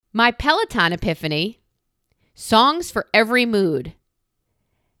My Peloton epiphany, songs for every mood,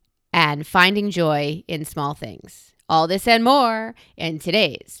 and finding joy in small things. All this and more in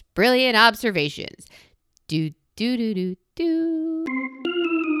today's Brilliant Observations. Do, do, do, do, do.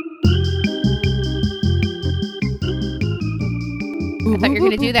 I thought you were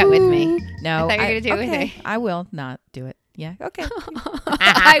going to do that with me. No. I thought you were going to do it with me. I will not do it. Yeah, okay.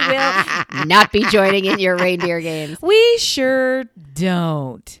 I will not be joining in your reindeer games. We sure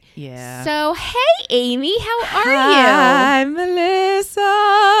don't. Yeah. So, hey, Amy, how are you? Hi, Melissa.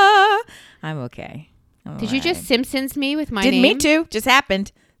 I'm okay. Did you just Simpsons me with my Didn't name? mean to. Just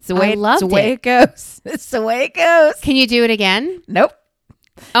happened. It's the way, loved it's the way it. it goes. It's the way it goes. Can you do it again? Nope.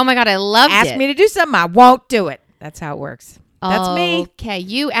 Oh, my God, I loved it. Ask me to do something, I won't do it. That's how it works. That's me. Okay,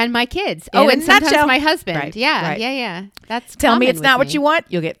 you and my kids. In And a sometimes nutshell. my husband. Right, Yeah, right. yeah. That's Tell me common it's with not what me. you want.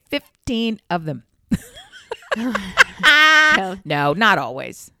 You'll get 15 of them. So, No, not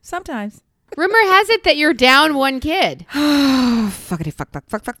always. Sometimes. rumor has it that you're down one kid. Oh, fuckity fuck.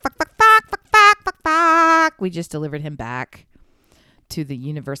 We just delivered him back to the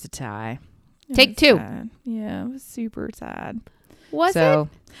university. Take two. Sad. Yeah, it was super sad. Was it?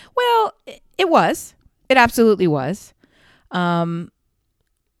 Well, it was. It absolutely was. Trying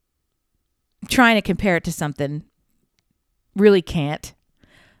to compare it to something, really can't.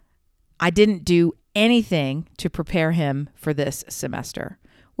 I didn't do anything to prepare him for this semester,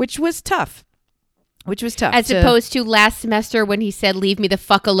 which was tough. As opposed to last semester when he said, leave me the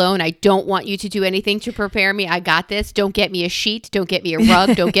fuck alone. I don't want you to do anything to prepare me. I got this. Don't get me a sheet. Don't get me a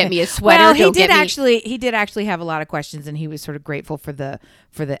rug. Don't get me a sweater. Well, don't get me... he did actually have a lot of questions, and he was sort of grateful for the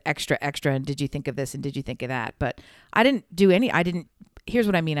extra. And did you think of this? And did you think of that? But I didn't do any. Here's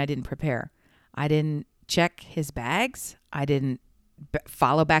what I mean. I didn't prepare. I didn't check his bags. I didn't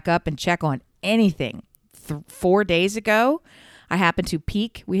follow back up and check on anything. 4 days ago, I happened to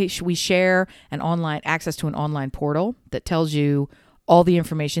peek. We share access to an online portal that tells you all the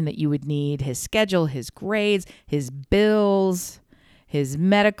information that you would need: his schedule, his grades, his bills, his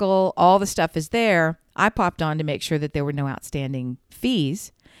medical, all the stuff is there. I popped on to make sure that there were no outstanding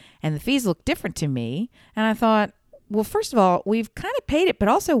fees, and the fees looked different to me. And I thought, well, first of all, we've kind of paid it, but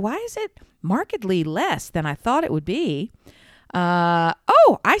also, why is it markedly less than I thought it would be?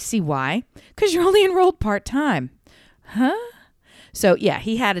 I see why. Because you're only enrolled part-time. Huh? So, yeah,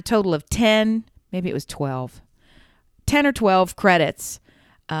 he had a total of 10, maybe it was 12, 10 or 12 credits,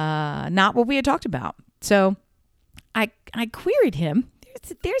 not what we had talked about. So I queried him.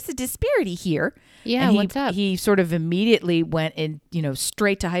 There's a disparity here. Yeah, and what's up? He sort of immediately went in,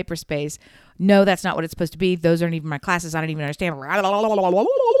 straight to hyperspace. No, that's not what it's supposed to be. Those aren't even my classes. I don't even understand.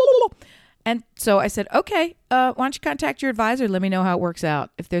 And so I said, okay, why don't you contact your advisor? Let me know how it works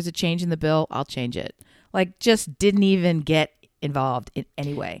out. If there's a change in the bill, I'll change it. Just didn't even get involved in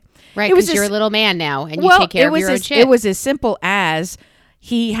any way. Right, because you're a little man now and you take care of your own shit. It was as simple as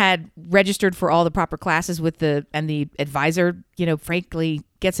he had registered for all the proper classes and the advisor, frankly,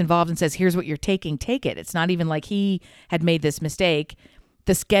 gets involved and says, here's what you're taking, take it. It's not even like he had made this mistake.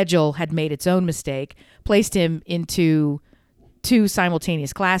 The schedule had made its own mistake, placed him into 2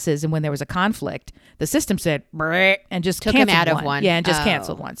 simultaneous classes, and when there was a conflict, the system said "Brrr," and just took canceled him out of one. Yeah, and just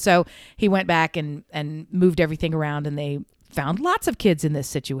canceled one. So he went back and moved everything around, and they found lots of kids in this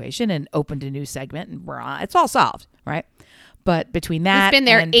situation and opened a new segment, and it's all solved, right? But between that, it's been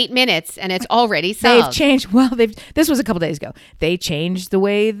there 8 minutes, and it's already solved. They've changed. Well, this was a couple days ago. They changed the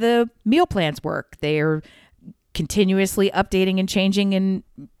way the meal plans work. They are continuously updating and changing and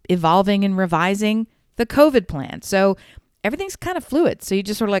evolving and revising the COVID plan. So everything's kind of fluid. So you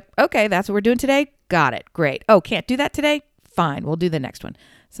just sort of okay, that's what we're doing today. Got it. Great. Oh, can't do that today? Fine. We'll do the next one.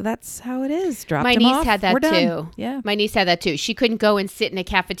 So that's how it is. Dropped My him niece off. had that We're done. too. Yeah. My niece had that too. She couldn't go and sit in a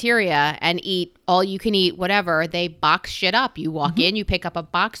cafeteria and eat all you can eat, whatever. They box shit up. You walk in, you pick up a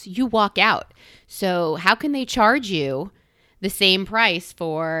box, you walk out. So how can they charge you the same price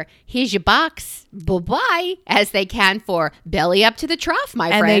for here's your box, bye-bye, as they can for belly up to the trough, my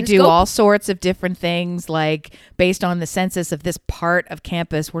friends. And they do all sorts of different things, like based on the census of this part of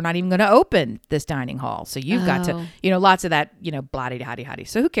campus, we're not even going to open this dining hall. So you've got to, lots of that, blah-de-hotty-hotty.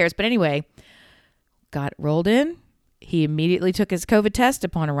 So who cares? But anyway, got rolled in. He immediately took his COVID test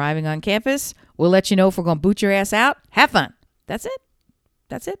upon arriving on campus. We'll let you know if we're going to boot your ass out. Have fun. That's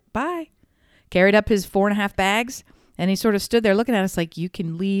it. Bye. Carried up his 4.5 bags. And he sort of stood there looking at us like, you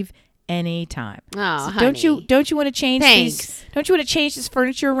can leave any time. Oh, so honey. don't you want to change Thanks. these? Don't you want to change this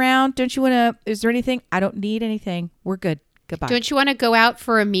furniture around? Don't you want to? Is there anything? I don't need anything. We're good. Goodbye. Don't you want to go out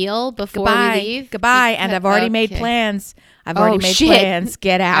for a meal before Goodbye. we leave? Goodbye. And I've already made plans. I've already made shit. plans.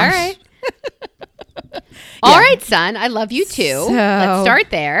 Get out. All right. All right, son. I love you too. Let's start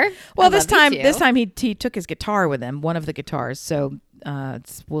there. Well, this time he took his guitar with him, one of the guitars. So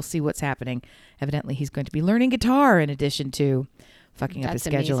we'll see what's happening. Evidently, he's going to be learning guitar in addition to fucking up his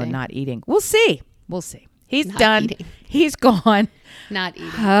schedule and not eating. We'll see. He's not done. Eating. He's gone. Not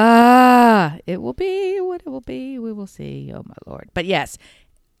eating. It will be what it will be. We will see. Oh, my Lord. But yes,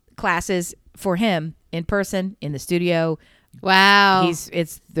 classes for him in person, in the studio. Wow.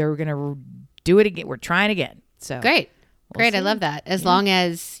 They're going to do it again. We're trying again. So Great. I love that. As long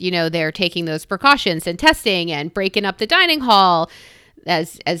as, they're taking those precautions and testing and breaking up the dining hall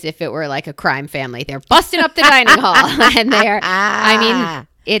as if it were like a crime family. They're busting up the dining hall and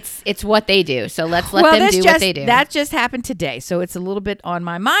it's what they do. So let's let them do what they do. That just happened today. So it's a little bit on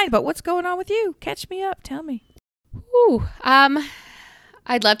my mind, but what's going on with you? Catch me up. Tell me. Ooh,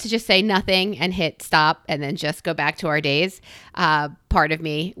 I'd love to just say nothing and hit stop and then just go back to our days. Part of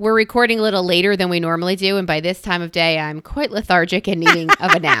me, we're recording a little later than we normally do. And by this time of day, I'm quite lethargic and needing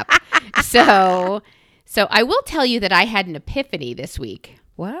of a nap. So I will tell you that I had an epiphany this week.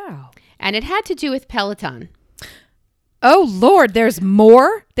 Wow. And it had to do with Peloton. Oh, Lord, there's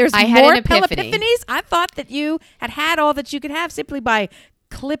more? I had an epiphany. Epiphanies? I thought that you had all that you could have simply by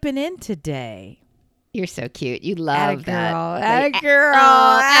clipping in today. You're so cute. You love that. Atta girl.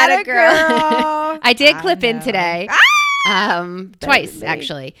 I did clip in today. Twice,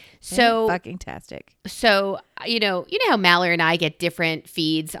 actually. So fucking tastic. So, you know how Mallory and I get different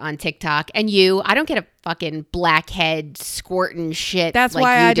feeds on TikTok, and I don't get a fucking blackhead squirting shit. That's like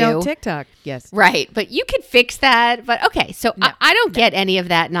why you I do. don't TikTok. Yes. Right. But you can fix that. But okay. So no, I don't get any of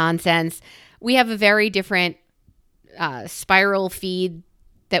that nonsense. We have a very different spiral feed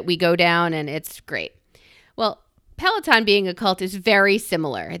that we go down, and it's great. Well, Peloton being a cult is very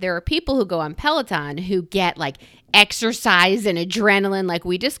similar. There are people who go on Peloton who get like exercise and adrenaline like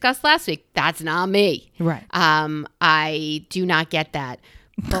we discussed last week. That's not me. Right. I do not get that.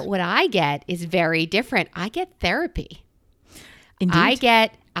 But what I get is very different. I get therapy.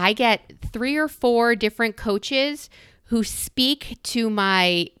 Indeed. I get 3 or 4 different coaches who speak to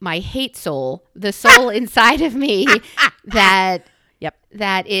my hate soul, the soul inside of me that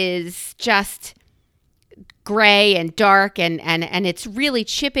is just gray and dark and it's really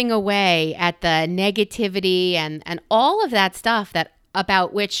chipping away at the negativity and all of that stuff that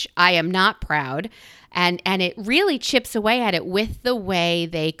about which I am not proud, and it really chips away at it with the way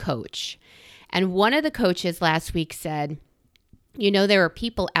they coach. And one of the coaches last week said, there are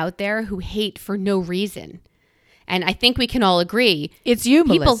people out there who hate for no reason. And I think we can all agree. It's you,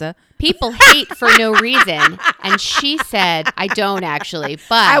 Melissa. People hate for no reason. And she said, I don't actually,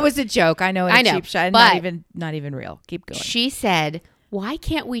 but I was a joke. I know. I know, cheap shot. but not even real. Keep going. She said, why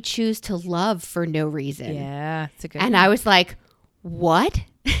can't we choose to love for no reason? Yeah. It's a good And one. I was like, what?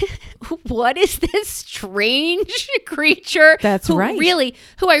 What is this strange creature? That's right.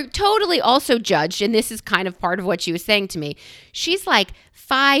 Who I totally also judged. And this is kind of part of what she was saying to me. She's like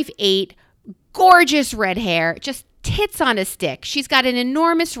 5'8", gorgeous red hair, just tits on a stick. She's got an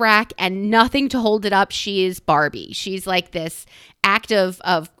enormous rack and nothing to hold it up. She is Barbie. She's like this act of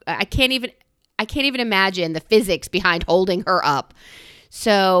I can't even imagine the physics behind holding her up.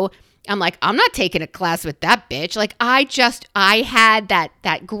 So I'm like, I'm not taking a class with that bitch. Like I had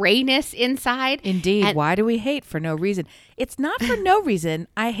that grayness inside. Indeed. And why do we hate for no reason? It's not for no reason.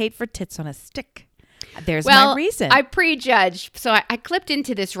 I hate for tits on a stick. There's my reason. I prejudged. So I clipped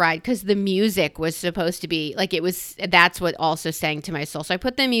into this ride because the music was supposed to be like that's what also sang to my soul. So I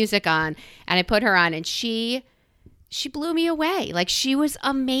put the music on and I put her on and she blew me away. Like she was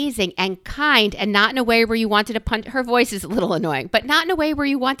amazing and kind and not in a way where you wanted to punch. Her voice is a little annoying, but not in a way where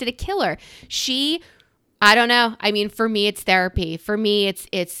you wanted to kill her. I don't know. I mean, for me, it's therapy. For me,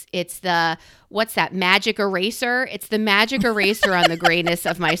 it's the, what's that, magic eraser? It's the magic eraser on the grayness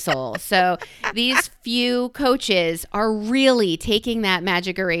of my soul. So these few coaches are really taking that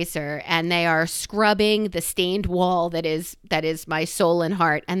magic eraser and they are scrubbing the stained wall that is my soul and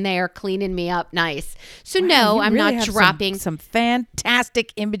heart, and they are cleaning me up nice. So wow, no, I'm really not dropping some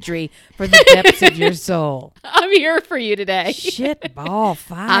fantastic imagery for the depths of your soul. I'm here for you today. Shit ball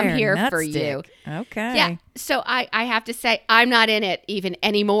fire. I'm here for nutstick. you. Okay. Yeah. So I have to say I'm not in it even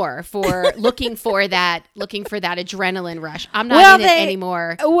anymore for looking for that adrenaline rush. I'm not in it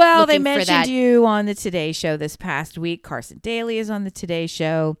anymore. Well, they mentioned you on the Today Show this past week. Carson Daly is on the Today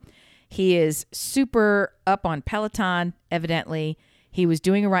Show. He is super up on Peloton, evidently. He was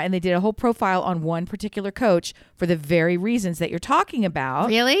doing a ride, and they did a whole profile on one particular coach for the very reasons that you're talking about.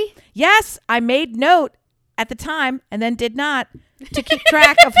 Really? Yes, I made note at the time and then did not to keep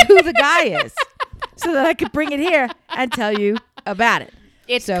track of who the guy is so that I could bring it here and tell you about it.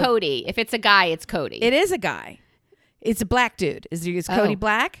 It's So Cody. If it's a guy, it's Cody. it is a guy. It's a black dude. Is Cody Oh.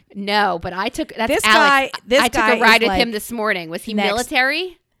 black? No, but I took that's This Alex. guy- this I took guy a ride is with him like this morning. Was he next-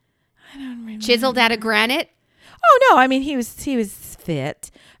 military? I don't remember. Chiseled out of granite? Oh no, I mean he was fit.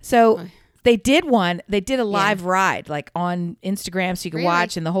 So they did a live ride like on Instagram so you can Really?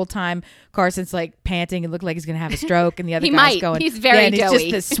 watch, and the whole time Carson's like panting and looked like he's gonna have a stroke, and the other He guy's might. going, He's very and it's doughy.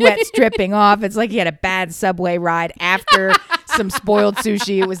 just the sweat's dripping off. It's like he had a bad Subway ride after some spoiled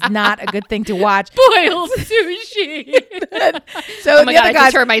sushi. It was not a good thing to watch. Boiled sushi. So Oh my the God, other I just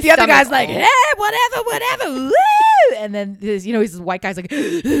guy's, heard my the other stomach. guy's like, hey, whatever, woo! And then this, he's this white guy's like,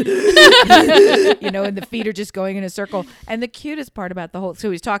 and the feet are just going in a circle. And the cutest part about the whole,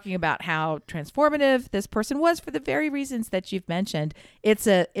 so he's talking about how transformative this person was for the very reasons that you've mentioned. It's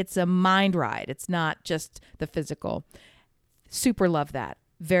a mind ride. It's not just the physical. Super love that.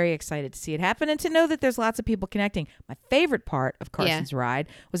 Very excited to see it happen and to know that there's lots of people connecting. My favorite part of Carson's ride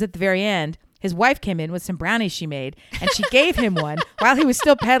was at the very end. His wife came in with some brownies she made, and she gave him one while he was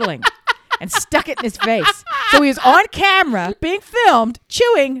still pedaling and stuck it in his face. So he was on camera, being filmed,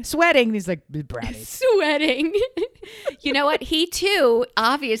 chewing, sweating, and he's like, brownies. Sweating. You know what? He too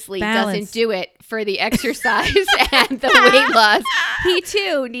obviously Balance. doesn't do it for the exercise and the weight loss. He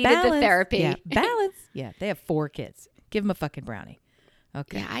too needed the therapy. Yeah, balance. Yeah, they have 4 kids. Give him a fucking brownie.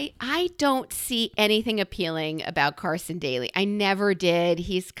 Okay. Yeah, I don't see anything appealing about Carson Daly. I never did.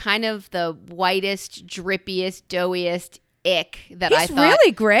 He's kind of the whitest, drippiest, doughiest ick that I He's thought.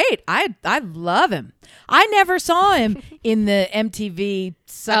 really great. I love him. I never saw him in the MTV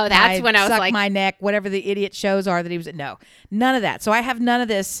Oh, that's when I was Suck like- My Neck, whatever the idiot shows are that he was in. No, none of that. So I have none of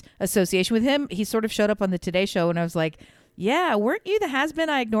this association with him. He sort of showed up on the Today Show and I was like, yeah, weren't you the has-been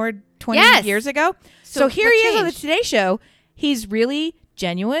I ignored 20 Yes. years ago? So So here what he is on the changed? Today Show. He's really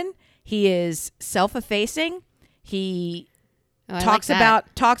genuine. He is self-effacing. He Oh, I like talks that.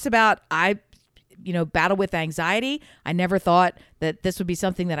 about I battle with anxiety. I never thought that this would be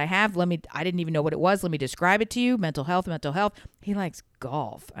something that I have. I didn't even know what it was. Let me describe it to you. Mental health. He likes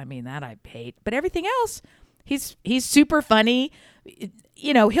golf. I mean, that I hate. But everything else, he's super funny.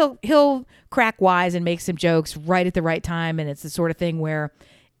 He'll crack wise and make some jokes right at the right time, and it's the sort of thing where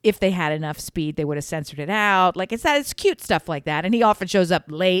if they had enough speed, they would have censored it out. Like it's cute stuff like that. And he often shows up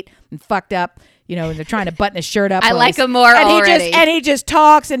late and fucked up, and they're trying to button his shirt up. I while like he's- him more and already. He just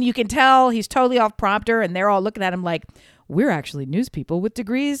talks, and you can tell he's totally off prompter, and they're all looking at him like, we're actually news people with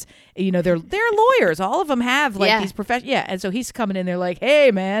degrees. They're lawyers. All of them have Yeah. these professional. Yeah. And so he's coming in there like,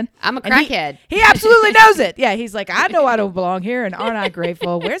 hey, man. I'm a And he- crackhead. He absolutely knows it. Yeah. He's like, I know I don't belong here, and aren't I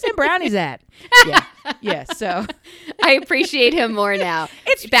grateful? Where's them brownies at? Yeah. Yeah. So I appreciate him more now.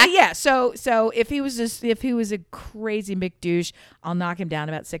 it's back. yeah. So if he was a crazy McDouche, I'll knock him down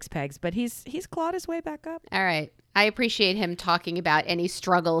about 6 pegs. But he's clawed his way back up. All right. I appreciate him talking about any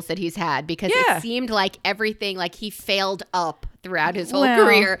struggles that he's had because Yeah. it seemed like everything, like he failed up throughout his whole Well.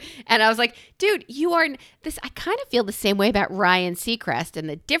 career. And I was like, dude, you are this. I kind of feel the same way about Ryan Seacrest. And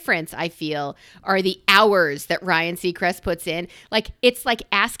the difference I feel are the hours that Ryan Seacrest puts in. Like, it's like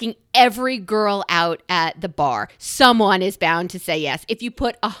asking every girl out at the bar. Someone is bound to say yes. If you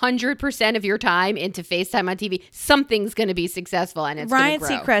put 100% of your time into FaceTime on TV, something's going to be successful and it's Ryan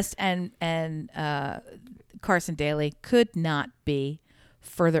going to grow. Seacrest and Carson Daly could not be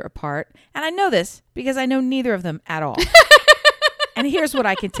further apart. And I know this because I know neither of them at all. And here's what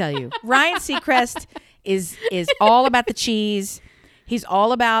I can tell you. Ryan Seacrest is all about the cheese. He's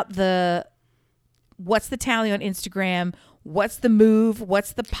all about what's the tally on Instagram, what's the move,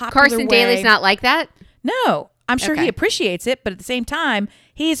 what's the popular Carson way. Daly's not like that. No, I'm sure Okay. he appreciates it, but at the same time,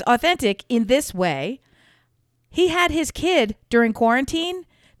 he's authentic in this way. He had his kid during quarantine,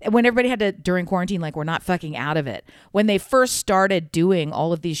 when everybody had to, during quarantine, like we're not fucking out of it. When they first started doing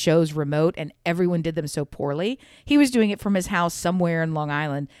all of these shows remote and everyone did them so poorly, he was doing it from his house somewhere in Long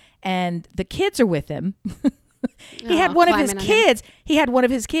Island, and the kids are with him. He had one of his climbing on him. kids. He had one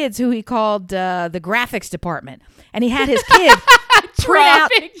of his kids who he called the graphics department, and he had his kid print out.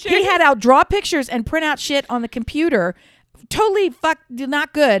 pictures. He had out draw pictures and print out shit on the computer. Totally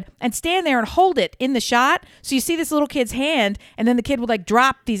not good, and stand there and hold it in the shot. So you see this little kid's hand, and then the kid would like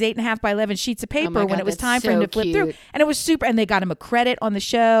drop these 8.5 by 11 sheets of paper my when God, it was that's time for him so to flip through, cute. and it was super. And they got him a credit on the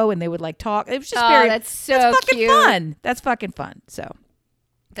show, and they would like talk. It was just Oh, very. that's so fucking cute. fun. That's fucking fun. So.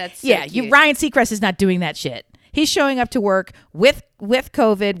 That's so Yeah, cute. Ryan Seacrest is not doing that shit. He's showing up to work with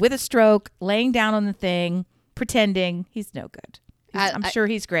COVID, with a stroke, laying down on the thing, pretending he's no good. I'm sure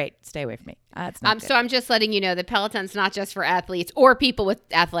he's great. Stay away from me. It's not good. So I'm just letting you know that Peloton's not just for athletes or people with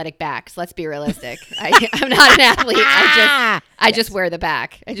athletic backs. Let's be realistic. I'm not an athlete. I just wear the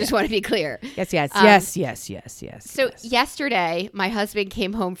back. I just want to be clear. Yes. So yesterday, my husband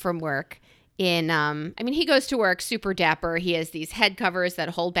came home from work he goes to work super dapper. He has these head covers that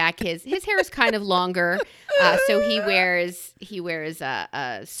hold back his hair is kind of longer. So he wears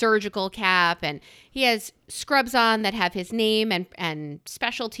a surgical cap, and he has scrubs on that have his name and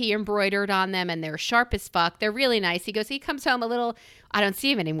specialty embroidered on them, and they're sharp as fuck. They're really nice. He comes home I don't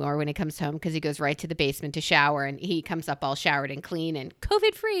see him anymore when he comes home because he goes right to the basement to shower, and he comes up all showered and clean and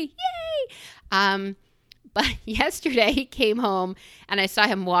COVID free. Yay! But yesterday he came home and I saw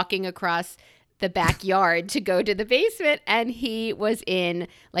him walking across the backyard to go to the basement, and he was in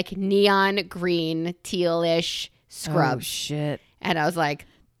like neon green, tealish scrubs. Oh, shit. And I was like,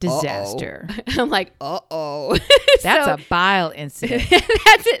 disaster. I'm like, uh-oh. That's a bile incident.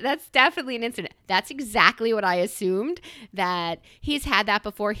 That's it. That's definitely an incident. That's exactly what I assumed, that he's had that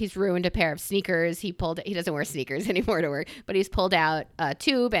before. He's ruined a pair of sneakers. He doesn't wear sneakers anymore to work, but he's pulled out a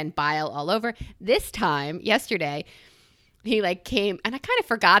tube and bile all over. This time, yesterday, he like came, and I kind of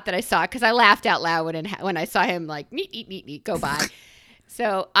forgot that I saw it because I laughed out loud when I saw him like neat go by.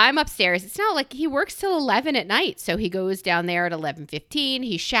 So I'm upstairs. It's not like he works till 11 at night. So he goes down there at 11:15.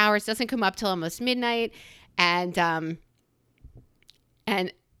 He showers, doesn't come up till almost midnight. And I'm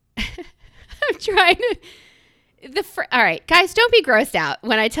trying to, all right, guys, don't be grossed out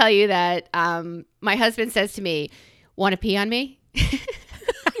when I tell you that my husband says to me, "Want to pee on me?"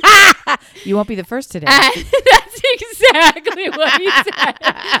 You won't be the first today. That's exactly what he said.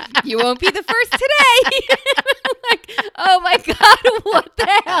 You won't be the first today. Like, oh my God, what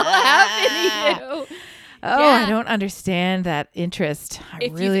the hell happened to you? Oh, yeah. I don't understand that interest.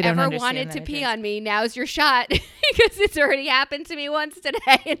 If you've ever wanted to pee on me, now's your shot, because it's already happened to me once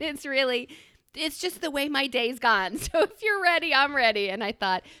today, and it's just the way my day's gone. So if you're ready, I'm ready. And I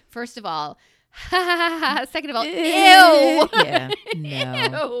thought, first of all, second of all, ew. Yeah,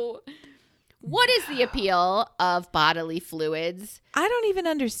 no. Ew. What is the appeal of bodily fluids? I don't even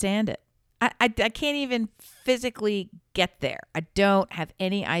understand it. I can't even physically get there. I don't have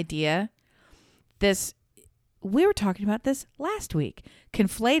any idea. We were talking about this last week.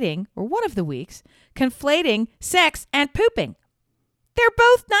 One of the weeks, conflating sex and pooping. They're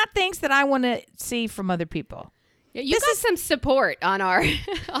both not things that I want to see from other people. Yeah, you got some support on our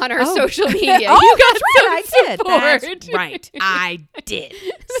social media. You got some support. That's right. I did.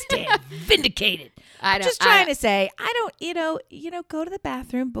 Stand vindicated. I'm just trying to say, I don't, go to the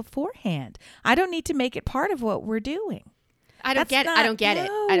bathroom beforehand. I don't need to make it part of what we're doing. I don't get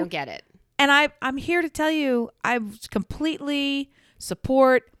it. And I'm here to tell you, I completely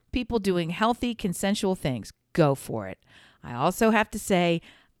support people doing healthy, consensual things. Go for it. I also have to say,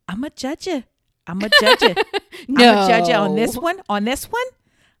 I'm a judge you. No. I'm a judge you on this one.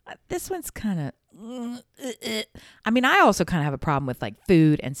 This one's kind of, I also kind of have a problem with like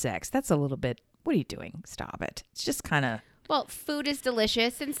food and sex. That's a little bit, what are you doing? Stop it. It's just kind of. Well, food is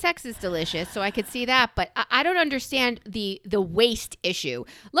delicious and sex is delicious, so I could see that. But I don't understand the waste issue.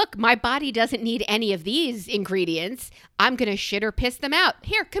 Look, my body doesn't need any of these ingredients. I'm going to shit or piss them out.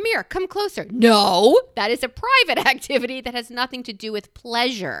 Here, come closer. No, that is a private activity that has nothing to do with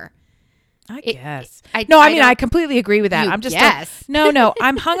pleasure. I guess. I completely agree with that. I'm just no.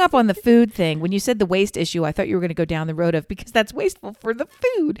 I'm hung up on the food thing. When you said the waste issue, I thought you were going to go down the road of because that's wasteful for the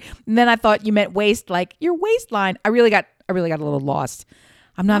food. And then I thought you meant waste, like your waistline. I really got a little lost.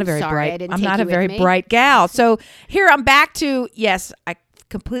 I'm not a very bright gal. So here I'm back to, yes, I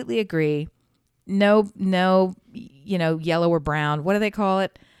completely agree. No, yellow or brown. What do they call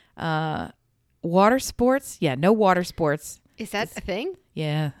it? Water sports? Yeah, no water sports. Is that a thing?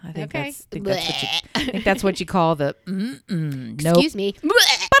 Yeah, I think that's what you call the Excuse me.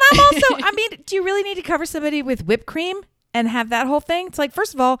 But I'm also, do you really need to cover somebody with whipped cream and have that whole thing? It's like,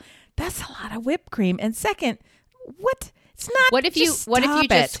 first of all, that's a lot of whipped cream. And second, what? It's not. What if you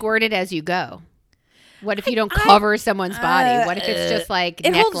just squirt it as you go? What if you don't cover someone's body? What if it's just like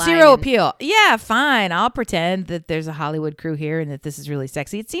it holds zero appeal? Yeah, fine. I'll pretend that there's a Hollywood crew here and that this is really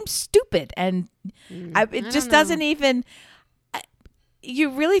sexy. It seems stupid, and it just doesn't even.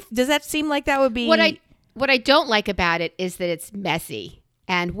 Does that seem like that would be what I don't like about it is that it's messy.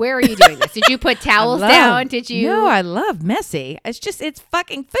 And where are you doing this? Did you put towels down? Did you? No, I love messy. It's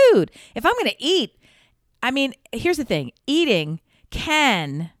fucking food. If I'm going to eat, here's the thing. Eating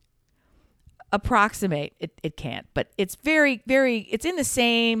can approximate. It can't, but it's very, very, it's in the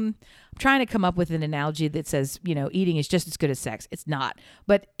same. I'm trying to come up with an analogy that says, eating is just as good as sex. It's not.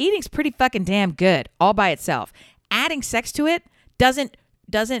 But eating's pretty fucking damn good all by itself. Adding sex to it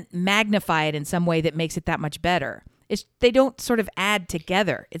doesn't magnify it in some way that makes it that much better. They don't sort of add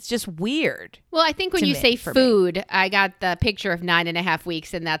together. It's just weird. Well, I think when you say food, I got the picture of 9.5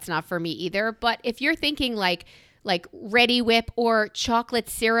 weeks, and that's not for me either. But if you're thinking like Ready Whip or chocolate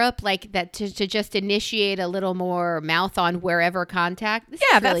syrup, like that to just initiate a little more mouth on wherever contact, this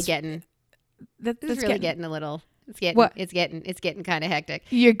is really getting a little. It's getting kind of hectic.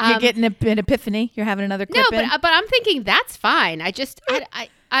 You're getting an epiphany. You're having another clip. No, but I'm thinking that's fine. I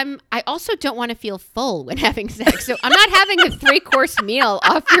also don't want to feel full when having sex. So I'm not having a 3-course meal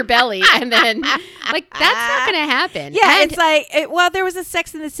off your belly and then like that's not going to happen. Yeah, and it's like there was a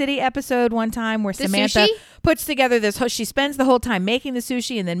Sex in the City episode one time where Samantha puts together this. She spends the whole time making the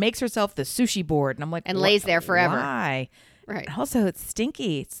sushi and then makes herself the sushi board, and I'm like, lays there forever. Why? Right. Also, it's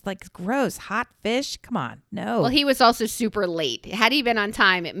stinky. It's like gross. Hot fish. Come on. No. Well, he was also super late. Had he been on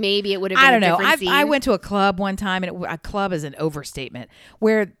time, maybe it would have been a different scene. I went to a club one time, and a club is an overstatement,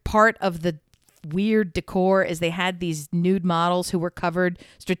 where part of the weird decor is they had these nude models who were covered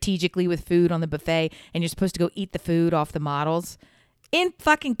strategically with food on the buffet, and you're supposed to go eat the food off the models in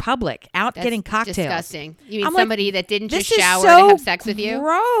fucking public, getting cocktails. Disgusting. You mean somebody that didn't just shower to have sex with you?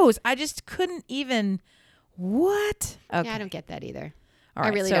 Gross. I just couldn't even... What? Okay. Yeah, I don't get that either. All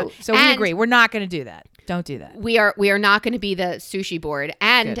right, I really don't. So we agree. We're not going to do that. Don't do that. We are not going to be the sushi board.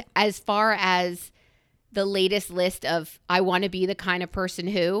 And Good. As far as the latest list of I want to be the kind of person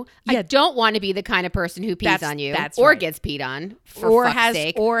who I don't want to be the kind of person who pees on you or gets peed on for fuck's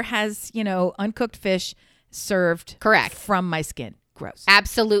sake. Or has, uncooked fish served correct from my skin. Gross.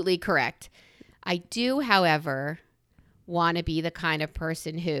 Absolutely correct. I do, however, want to be the kind of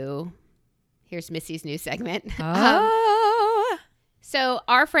person who here's Missy's new segment. So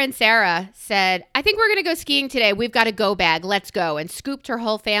our friend Sarah said, I think we're going to go skiing today. We've got a go bag. Let's go. And scooped her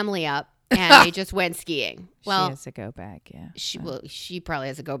whole family up. And they just went skiing. Well, she has a go bag, yeah. She probably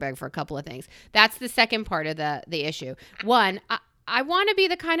has a go bag for a couple of things. That's the second part of the issue. One, I want to be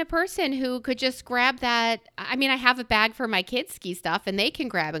the kind of person who could just grab that. I mean, I have a bag for my kids' ski stuff, and they can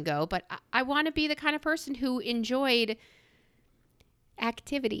grab and go. But I want to be the kind of person who enjoyed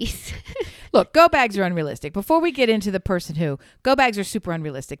activities. Look, go bags are unrealistic. Before we get into the person who, go bags are super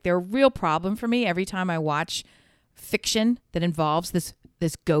unrealistic. They're a real problem for me every time I watch fiction that involves this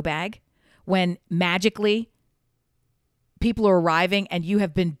go bag, when magically people are arriving and you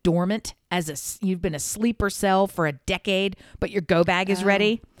have been dormant you've been a sleeper cell for a decade, but your go bag is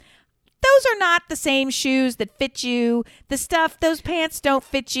ready. Those are not the same shoes that fit you. Those pants don't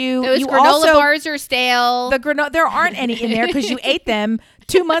fit you. Those granola bars are stale. There aren't any in there because you ate them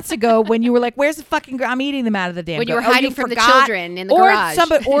 2 months ago when you were like, "Where's the fucking?" I'm eating them out of the damn. When you were hiding from the children in the garage,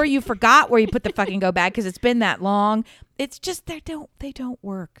 or you forgot where you put the fucking go bag because it's been that long. It's just they don't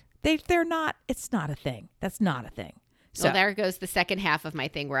work. They're not. It's not a thing. That's not a thing. So there goes the second half of my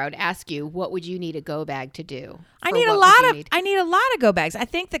thing where I would ask you, what would you need a go bag to do? I need a lot of go bags. I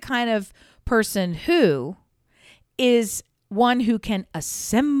think the kind of person who is one who can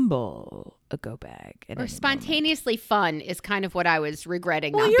assemble a go bag. Or spontaneously fun is kind of what I was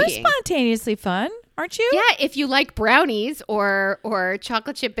regretting not being. Well, you're spontaneously fun, aren't you? Yeah, if you like brownies or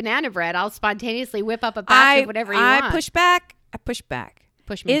chocolate chip banana bread, I'll spontaneously whip up a batch of whatever you want. I push back.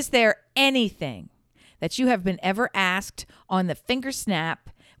 Push me. Is there anything that you have been ever asked on the finger snap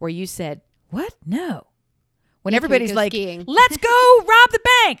where you said, "What? No." When everybody's like, skiing. "Let's go rob the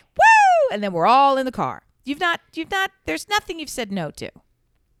bank." Woo! And then we're all in the car. You've not, there's nothing you've said no to.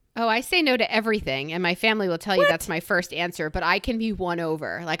 Oh, I say no to everything. And my family will tell you that's my first answer, but I can be won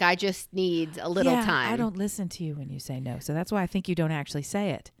over. Like, I just need a little time. I don't listen to you when you say no. So that's why I think you don't actually say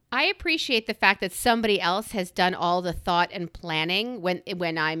it. I appreciate the fact that somebody else has done all the thought and planning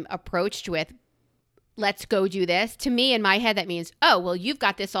when I'm approached with, let's go do this. To me, in my head, that means, oh, well, you've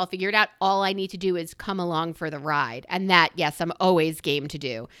got this all figured out. All I need to do is come along for the ride. And that, yes, I'm always game to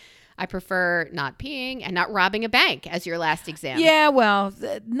do. I prefer not peeing and not robbing a bank as your last exam. Yeah, well,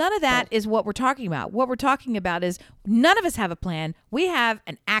 none of that is what we're talking about. What we're talking about is none of us have a plan. We have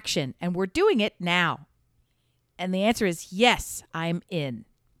an action, and we're doing it now. And the answer is yes, I'm in.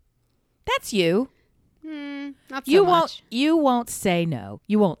 That's you. Not so much. You won't say no.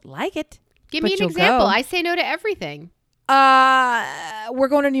 You won't like it. Give me an example. I say no to everything. We're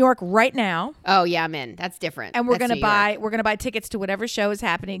going to New York right now. Oh yeah, I'm in. That's different. And we're gonna buy tickets to whatever show is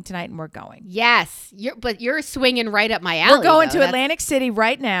happening tonight, and we're going. Yes, you're swinging right up my alley. We're going to Atlantic City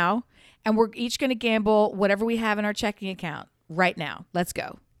right now, and we're each gonna gamble whatever we have in our checking account right now. Let's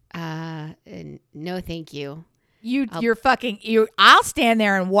go. No, thank you. I'll stand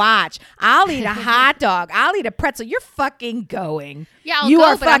there and watch. I'll eat a hot dog. I'll eat a pretzel. You're fucking going. Yeah, you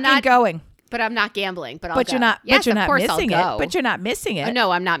are fucking going. But I'm not gambling. But I'll But go. you're not. Yes, but you're of not course missing I'll it. go. But you're not missing it. Oh, no,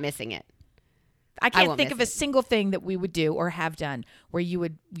 I'm not missing it. I can't won't think miss of a it. single thing that we would do or have done where you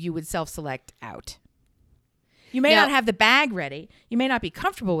would self-select out. You may No. not have the bag ready. You may not be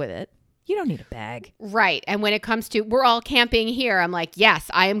comfortable with it. You don't need a bag. Right. And when it comes to we're all camping here, I'm like, yes,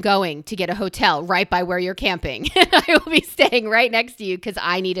 I am going to get a hotel right by where you're camping. I will be staying right next to you because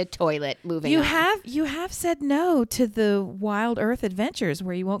I need a toilet moving on. You have said no to the Wild Earth adventures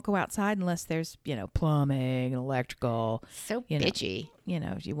where you won't go outside unless there's, plumbing and electrical. So you know. bitchy.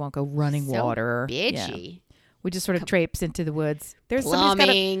 You won't go running So water. Yeah. bitchy. We just sort of traipse into the woods. There's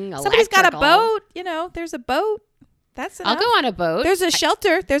Plumbing, somebody's got a electrical. boat. There's a boat. That's enough. I'll go on a boat. There's a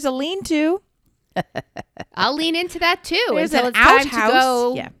shelter. There's a lean-to. I'll lean into that too There's until an it's time to outhouse.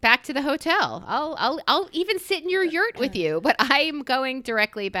 go Yeah. back to the hotel. I'll even sit in your yurt with you, but I'm going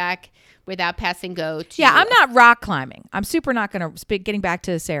directly back without passing go to. Yeah, I'm not rock climbing. I'm super not going to speak. Getting back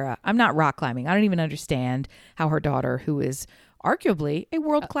to Sarah, I'm not rock climbing. I don't even understand how her daughter, who is arguably a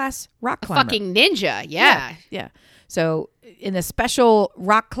world-class rock climber, fucking ninja. Yeah. yeah. So in a special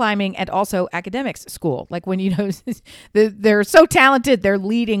rock climbing and also academics school, like when they're so talented, they're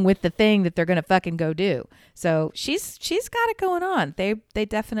leading with the thing that they're going to fucking go do. So she's got it going on. They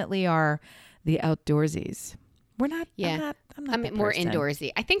definitely are the outdoorsies. We're not. Yeah. I'm not I'm that more person.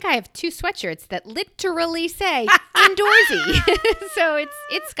 indoorsy. I think I have 2 sweatshirts that literally say indoorsy. So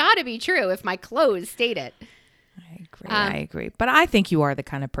it's got to be true if my clothes state it. I agree. But I think you are the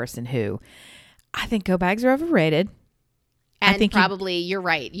kind of person who, I think go bags are overrated. And think probably you're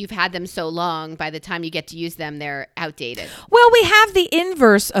right. You've had them so long, by the time you get to use them, they're outdated. Well, we have the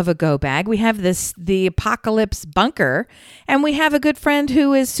inverse of a go bag. We have the apocalypse bunker, and we have a good friend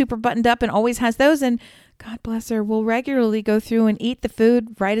who is super buttoned up and always has those. And God bless her, will regularly go through and eat the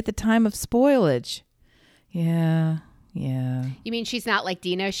food right at the time of spoilage. Yeah. You mean she's not like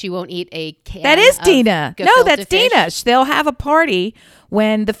Dina? She won't eat a can. That is of Dina. No, gefilte that's fish? Dina. They'll have a party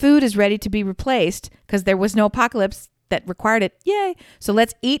when the food is ready to be replaced because there was no apocalypse that required it. Yay. So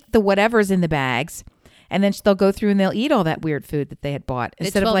let's eat the whatever's in the bags. And then they'll go through and they'll eat all that weird food that they had bought The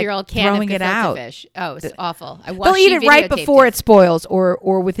instead of like 12-year-old can throwing of it gefilte out. fish. Oh, it's awful. They'll eat it right before it spoils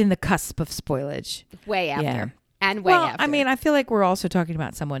or within the cusp of spoilage. Way after. Yeah. And way Well, after. I mean, I feel like we're also talking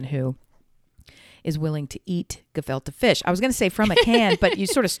about someone who is willing to eat gefilte fish. I was going to say from a can, but you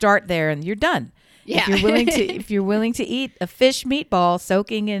sort of start there and you're done. Yeah. If you're willing to eat a fish meatball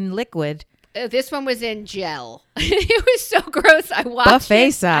soaking in liquid, this one was in gel. It was so gross. I watched Buffet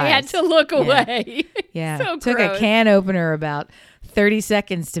it. I had size. to look away. yeah, So took gross. a can opener about 30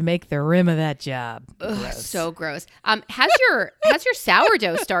 seconds to make the rim of that job. Ugh, so gross. How's your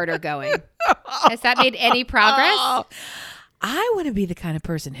sourdough starter going? Has that made any progress? I want to be the kind of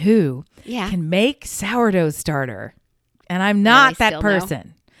person who Yeah. can make sourdough starter. And I'm not that still no?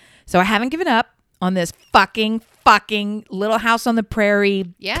 person. So I haven't given up on this fucking Little House on the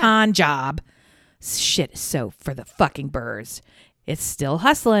Prairie Yeah. con job. Shit is so for the fucking birds. It's still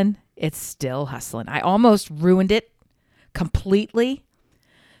hustling. I almost ruined it completely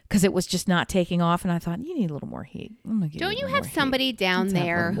because it was just not taking off. And I thought, you need a little more heat. Don't you have somebody down Let's have a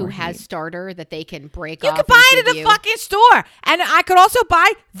there little who more has heat. starter that they can break You off? could buy and it at give the you? fucking store. And I could also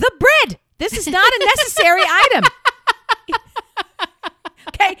buy the bread. This is not a necessary item.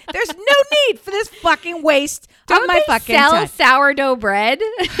 Okay? There's no need for this fucking waste Don't of my they fucking sell time. sourdough bread?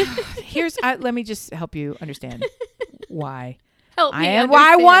 Let me just help you understand why. Help me Why I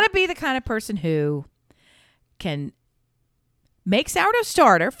understand. want to be the kind of person who can make sourdough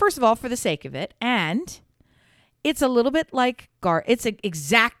starter, first of all, for the sake of it. And it's a little bit like it's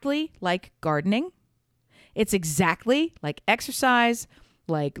exactly like gardening. It's exactly like exercise,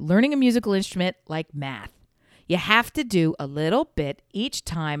 like learning a musical instrument, like math. You have to do a little bit each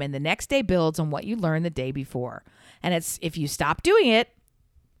time, and the next day builds on what you learned the day before. And it's if you stop doing it,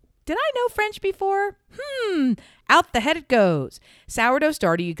 did I know French before? Out the head it goes. Sourdough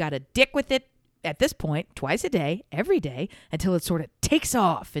starter, you got to dick with it at this point twice a day, every day, until it sort of takes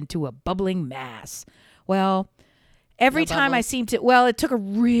off into a bubbling mass. Well, every No time I bubbles? seem to, it took a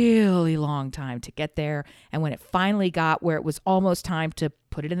really long time to get there. And when it finally got where it was almost time to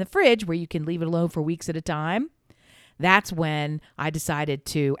put it in the fridge where you can leave it alone for weeks at a time, that's when I decided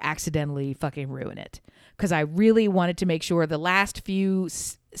to accidentally fucking ruin it. Because I really wanted to make sure the last few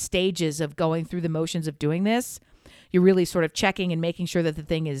stages of going through the motions of doing this, you're really sort of checking and making sure that the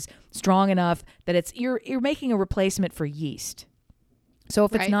thing is strong enough that you're making a replacement for yeast. So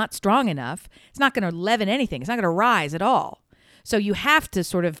if it's Right. not strong enough, it's not going to leaven anything. It's not going to rise at all. So you have to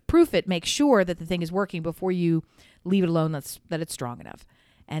sort of proof it, make sure that the thing is working before you leave it alone that it's strong enough.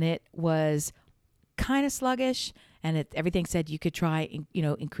 And it was kind of sluggish. And everything said you could try,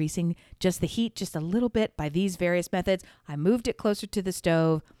 increasing just the heat just a little bit by these various methods. I moved it closer to the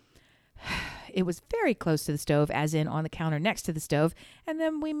stove. It was very close to the stove, as in on the counter next to the stove. And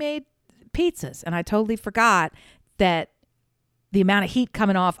then we made pizzas. And I totally forgot that the amount of heat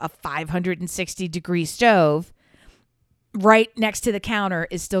coming off a 560-degree stove right next to the counter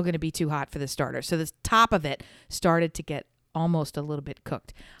is still going to be too hot for the starter. So the top of it started to get almost a little bit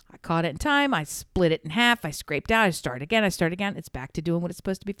cooked. I caught it in time. I split it in half. I scraped out. I started again. It's back to doing what it's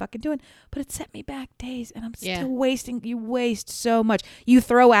supposed to be fucking doing. But it set me back days, and I'm still wasting. You waste so much. You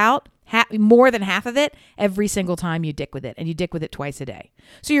throw out more than half of it every single time you dick with it, and you dick with it twice a day.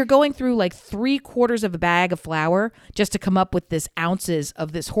 So you're going through like 3/4 of a bag of flour just to come up with this ounces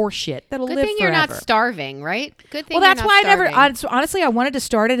of this horse shit that'll Good live thing forever. you're not starving, right? Good thing. Well, that's you're why not I starving. never. Honestly, I wanted to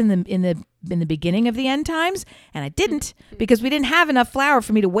start it in the beginning of the end times, and I didn't because we didn't have enough flour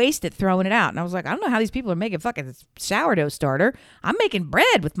for me to waste it throwing it out. And I was like, I don't know how these people are making fucking sourdough starter. I'm making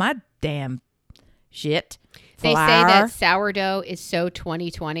bread with my damn shit. They say that sourdough is so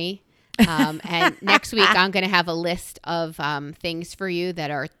 2020. And next week, I'm going to have a list of things for you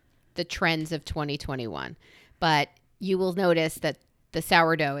that are the trends of 2021. But you will notice that the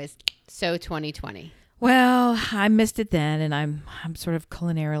sourdough is so 2020. Well, I missed it then, and I'm sort of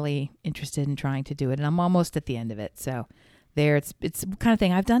culinarily interested in trying to do it, and I'm almost at the end of it. So there, it's the kind of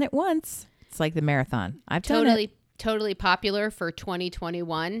thing I've done it once. It's like the marathon. I've Totally popular for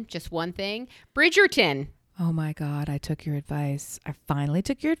 2021. Just one thing, Bridgerton. Oh my God, I took your advice. I finally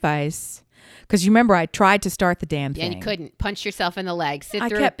took your advice. Because you remember, I tried to start the damn thing. And you couldn't. Punch yourself in the leg. Sit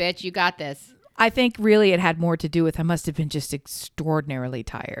through it, bitch. You got this. I think really it had more to do with I must have been just extraordinarily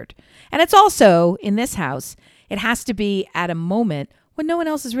tired. And it's also, in this house, it has to be at a moment when no one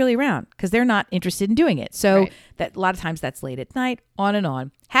else is really around because they're not interested in doing it. So that a lot of times that's late at night, on and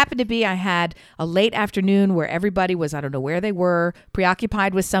on. Happened to be I had a late afternoon where everybody was, I don't know where they were,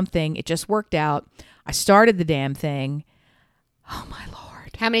 preoccupied with something. It just worked out. I started the damn thing. Oh, my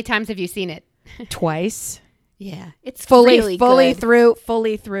Lord. How many times have you seen it? Twice. Yeah. It's fully good.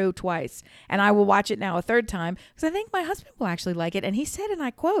 through twice. And I will watch it now a third time because I think my husband will actually like it. And he said, and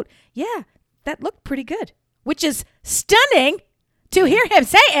I quote, yeah, that looked pretty good, which is stunning to hear him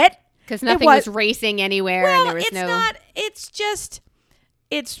say it. Because nothing was racing anywhere. Well, and there was it's not. It's just,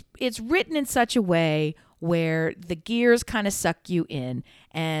 it's written in such a way where the gears kind of suck you in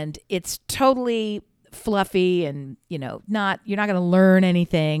and it's totally fluffy and you're not going to learn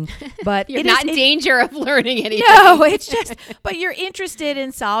anything, but you're not in danger of learning anything. No, it's just but you're interested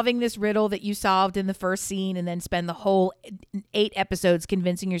in solving this riddle that you solved in the first scene and then spend the whole 8 episodes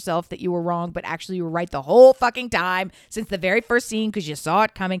convincing yourself that you were wrong, but actually you were right the whole fucking time since the very first scene because you saw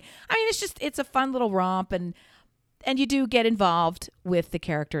it coming. I mean, it's a fun little romp and you do get involved with the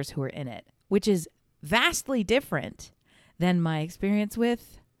characters who are in it, which is vastly different than my experience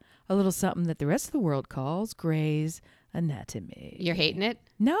with a little something that the rest of the world calls Grey's Anatomy. You're hating it?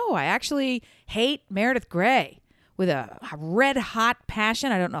 No, I actually hate Meredith Grey with a red hot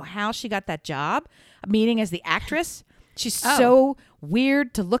passion. I don't know how she got that job, meaning as the actress. She's so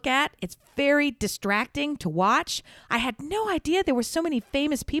weird to look at. It's very distracting to watch. I had no idea there were so many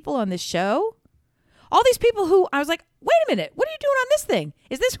famous people on this show. All these people who I was like, wait a minute, what are you doing on this thing?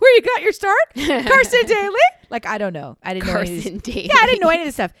 Is this where you got your start? Carson Daly? Like, I don't know. I didn't know any of this. Daly. Yeah, I didn't know any of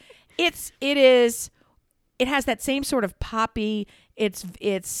this stuff. It has that same sort of poppy.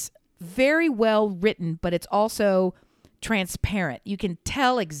 It's very well written, but it's also transparent. You can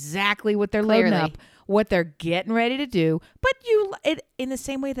tell exactly what they're loading up, what they're getting ready to do. But in the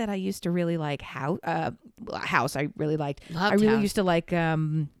same way that I used to really like House, I really liked. Loved I really House. used to like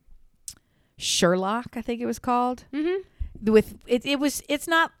Sherlock, I think it was called. Mm-hmm. With it's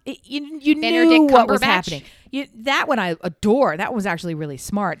not you Benedict knew what was Cumberbatch? happening. That one I adore. That one was actually really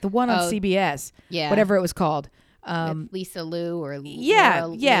smart. The one on CBS, whatever it was called, with Lisa Liu or yeah,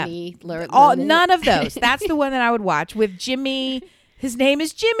 Laura yeah. Linney, None of those. That's the one that I would watch with Jimmy. His name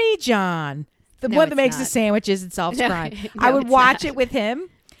is Jimmy John, the No, one that it's makes not. the sandwiches and solves No, crime. no, I would it's watch not. it with him.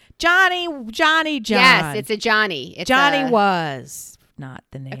 Johnny John. Yes, it's a Johnny. It's Johnny was not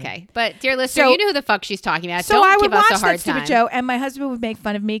the name. Okay, but dear listener, So- you know who the fuck she's talking about. So Don't I would give us watch a hard that stupid time. show, and my husband would make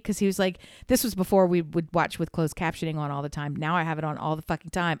fun of me because he was like, "This was before we would watch with closed captioning on all the time. Now I have it on all the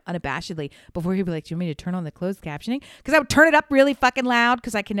fucking time, unabashedly." Before he'd be like, "Do you want me to turn on the closed captioning?" Because I would turn it up really fucking loud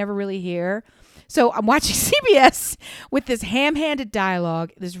because I can never really hear. So I'm watching CBS with this ham-handed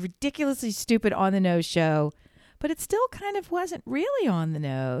dialogue, this ridiculously stupid on-the-nose show, but it still kind of wasn't really on the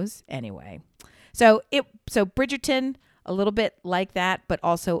nose anyway. So Bridgerton. A little bit like that, but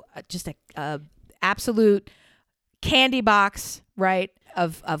also just a absolute candy box, right?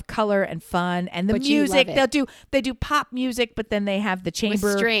 of color and fun, and the But you music. love it. They do pop music, but then they have the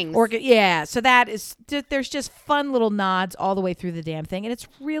chamber strings. Yeah, so that is there's just fun little nods all the way through the damn thing, and it's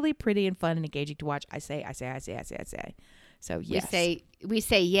really pretty and fun and engaging to watch. I say. So yes, We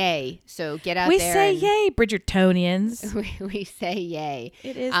say yay. So get out we there. say and- yay, Bridgertonians. We say yay.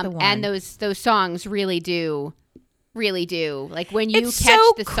 It is the one. And those songs really do. Like when you It's catch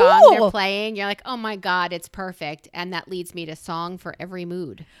so the song cool. they're playing, you're like, oh my God, it's perfect. And that leads me to song for every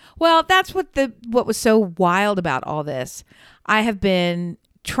mood. Well, that's what was so wild about all this. I have been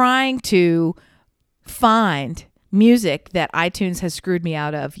trying to find music that iTunes has screwed me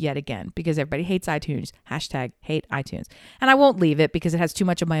out of yet again, because everybody hates iTunes. #hate iTunes. And I won't leave it because it has too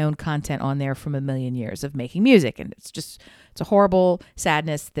much of my own content on there from a million years of making music. And it's a horrible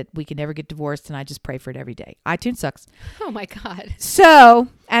sadness that we can never get divorced. And I just pray for it every day. iTunes sucks. Oh my God. So,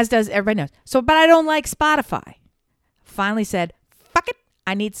 as does everybody knows. So, but I don't like Spotify. Finally said, fuck it.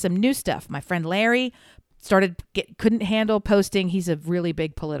 I need some new stuff. My friend Larry couldn't handle posting. He's a really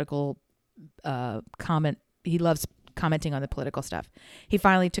big political comment. He loves commenting on the political stuff. He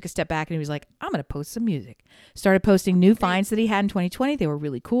finally took a step back and he was like, I'm going to post some music. Started posting new finds that he had in 2020. They were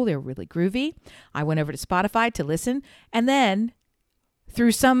really cool. They were really groovy. I went over to Spotify to listen. And then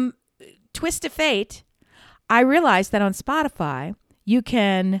through some twist of fate, I realized that on Spotify, you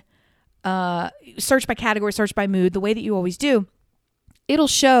can search by category, search by mood, the way that you always do. It'll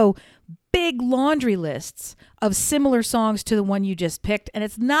show big laundry lists of similar songs to the one you just picked. And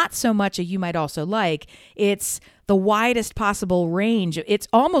it's not so much a you might also like. It's the widest possible range. It's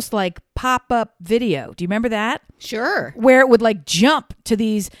almost like pop-up video. Do you remember that? Sure. Where it would like jump to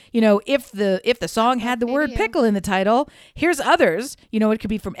these, if the song had the word pickle in the title, here's others. It could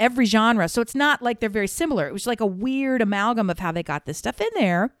be from every genre. So it's not like they're very similar. It was like a weird amalgam of how they got this stuff in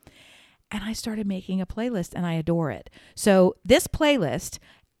there. And I started making a playlist and I adore it. So this playlist,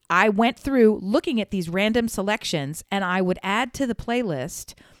 I went through looking at these random selections, and I would add to the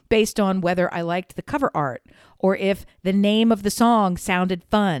playlist based on whether I liked the cover art, or if the name of the song sounded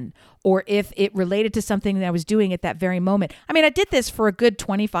fun, or if it related to something that I was doing at that very moment. I mean, I did this for a good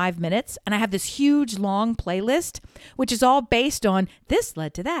 25 minutes, and I have this huge long playlist, which is all based on this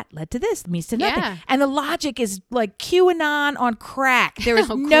led to that, led to this, means to nothing. Yeah. And the logic is like QAnon on crack. There is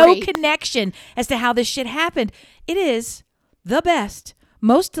Oh, no great. connection as to how this shit happened. It is the best,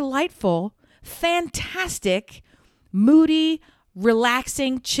 most delightful, fantastic, moody,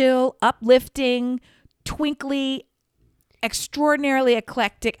 relaxing, chill, uplifting, twinkly, extraordinarily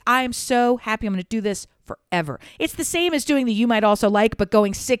eclectic. I am so happy. I'm going to do this forever. It's the same as doing the You Might Also Like, but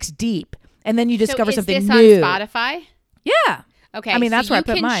going 6 deep. And then you discover something is this new. on Spotify? Yeah. Okay. I mean, that's so where I you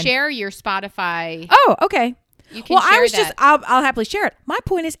put can mine. share your Spotify. Oh, okay. You can Well, I share was that. I'll happily share it. My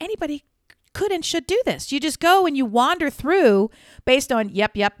point is anybody could and should do this. You just go and you wander through based on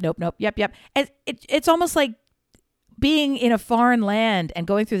yep, nope, yep. And it's almost like being in a foreign land and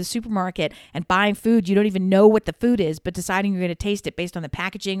going through the supermarket and buying food. You don't even know what the food is, but deciding you're going to taste it based on the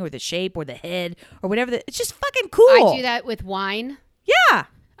packaging or the shape or the head or whatever. It's just fucking cool. I do that with wine. Yeah.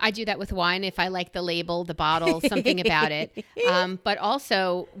 I do that with wine if I like the label, the bottle, something about it. But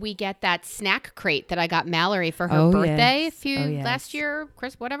also, we get that snack crate that I got Mallory for her Oh, birthday yes. last year,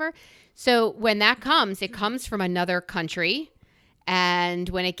 Chris, whatever. So when that comes, it comes from another country. And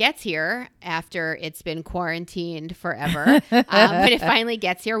when it gets here, after it's been quarantined forever, when it finally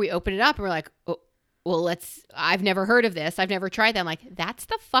gets here, we open it up and we're like, oh, well, I've never heard of this. I've never tried that. I'm like, that's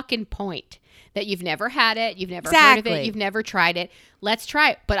the fucking point. That you've never had it, you've never heard of it, you've never tried it. Let's try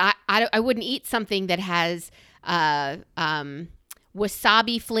it. But I wouldn't eat something that has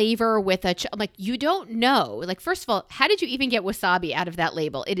wasabi flavor with like, you don't know. Like, first of all, how did you even get wasabi out of that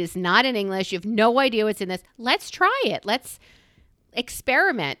label? It is not in English. You have no idea what's in this. Let's try it. Let's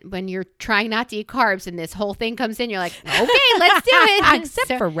experiment when you're trying not to eat carbs and this whole thing comes in. You're like, okay, let's do it.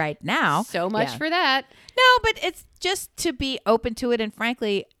 Except for right now. So much Yeah. for that. No, but it's just to be open to it. And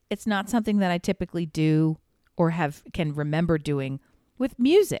frankly, it's not something that I typically do or can remember doing with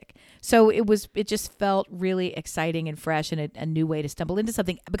music. So it just felt really exciting and fresh and a new way to stumble into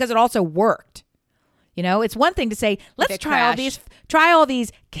something because it also worked. It's one thing to say, let's try all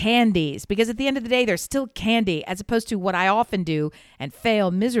these candies, because at the end of the day, they're still candy, as opposed to what I often do and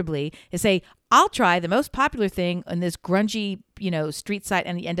fail miserably is say, I'll try the most popular thing on this grungy, street side,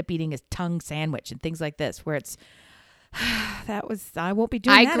 and you end up eating a tongue sandwich and things like this, where it's, I won't be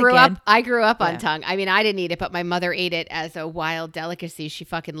doing that again. I grew up on tongue. I mean, I didn't eat it, but my mother ate it as a wild delicacy. She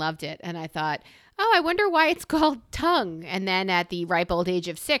fucking loved it. And I thought, oh, I wonder why it's called tongue. And then at the ripe old age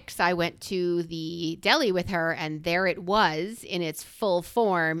of 6, I went to the deli with her, and there it was in its full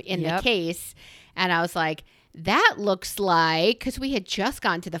form in the case. And I was like, That looks like, because we had just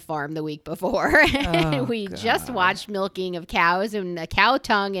gone to the farm the week before. And we just watched milking of cows and a cow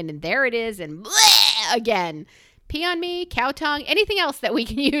tongue. And there it is. And bleh, again, pee on me, cow tongue, anything else that we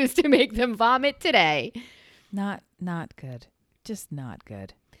can use to make them vomit today. Not good. Just not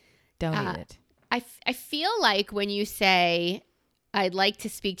good. Don't eat it. I feel like when you say, I'd like to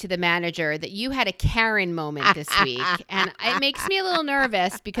speak to the manager, that you had a Karen moment this week. And it makes me a little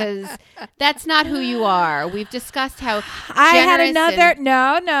nervous because that's not who you are. We've discussed how I had generous another and-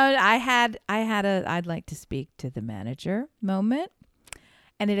 I had a I'd like to speak to the manager moment.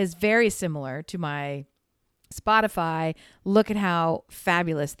 And it is very similar to my Spotify, look at how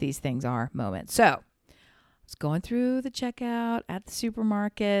fabulous these things are moment. So I was going through the checkout at the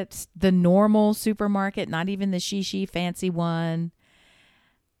supermarket, the normal supermarket, not even the shishi fancy one.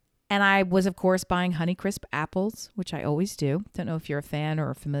 And I was, of course, buying Honeycrisp apples, which I always do. Don't know if you're a fan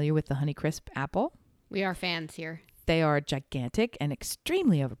or familiar with the Honeycrisp apple. We are fans here. They are gigantic and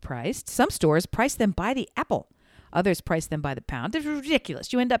extremely overpriced. Some stores price them by the apple. Others price them by the pound. It's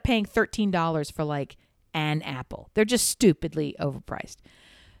ridiculous. You end up paying $13 for like an apple. They're just stupidly overpriced.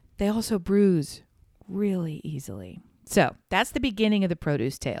 They also bruise really easily. So that's the beginning of the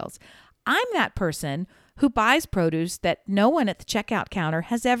produce tales. I'm that person who buys produce that no one at the checkout counter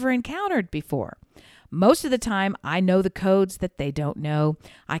has ever encountered before. Most of the time, I know the codes that they don't know.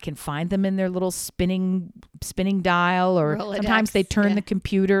 I can find them in their little spinning dial, or Rolodex, sometimes they turn yeah. the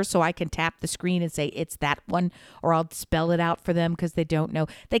computer so I can tap the screen and say, it's that one, or I'll spell it out for them because they don't know.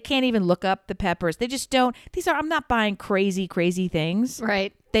 They can't even look up the peppers. They just don't. I'm not buying crazy things.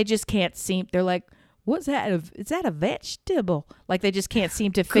 Right. They just can't seem, they're like, what's that? Is that a vegetable? Like they just can't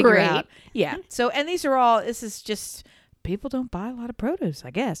seem to figure Great. out. Yeah. So, and this is just, people don't buy a lot of produce, I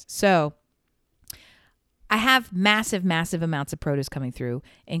guess. So I have massive amounts of produce coming through,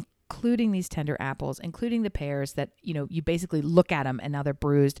 including these tender apples, including the pears that, you basically look at them and now they're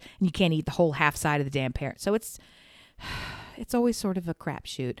bruised and you can't eat the whole half side of the damn pear. So it's always sort of a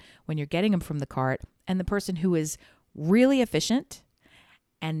crapshoot when you're getting them from the cart, and the person who is really efficient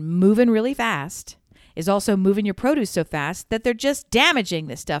and moving really fast is also moving your produce so fast that they're just damaging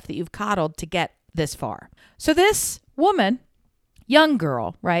the stuff that you've coddled to get this far. So this woman, young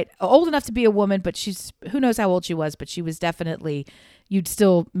girl, right? Old enough to be a woman, but who knows how old she was, but she was definitely, you'd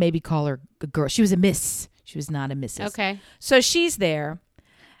still maybe call her a girl. She was a miss. She was not a missus. Okay. So she's there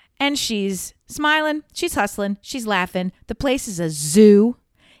and she's smiling. She's hustling. She's laughing. The place is a zoo.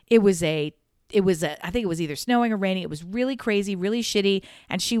 I think it was either snowing or raining. It was really crazy, really shitty.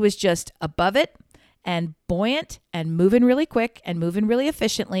 And she was just above it and buoyant and moving really quick and moving really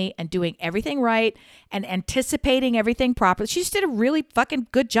efficiently and doing everything right and anticipating everything properly. She just did a really fucking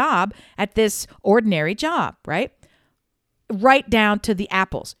good job at this ordinary job, right? Right down to the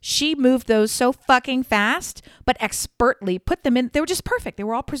apples. She moved those so fucking fast, but expertly put them in. They were just perfect. They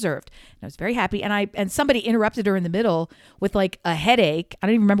were all preserved. And I was very happy. And somebody interrupted her in the middle with like a headache. I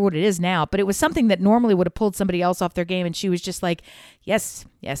don't even remember what it is now, but it was something that normally would have pulled somebody else off their game. And she was just like, yes,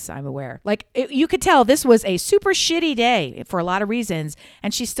 I'm aware. Like you could tell this was a super shitty day for a lot of reasons.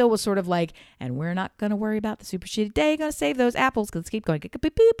 And she still was sort of like, and we're not going to worry about the super shitty day. Going to save those apples. Let's keep going. She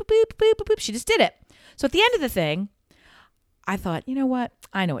just did it. So at the end of the thing, I thought, you know what?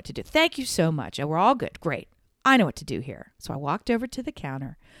 I know what to do. Thank you so much. And we're all good. Great. I know what to do here. So I walked over to the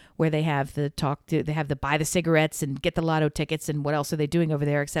counter where they have they have the buy the cigarettes and get the lotto tickets and what else are they doing over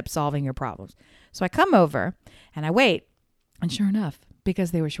there except solving your problems. So I come over and I wait. And sure enough,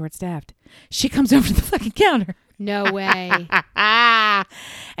 because they were short-staffed, she comes over to the fucking counter. No way.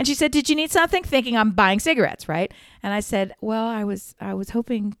 And she said, did you need something? Thinking I'm buying cigarettes, right? And I said, well, I was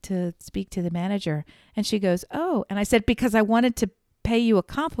hoping to speak to the manager. And she goes, oh. And I said, because I wanted to pay you a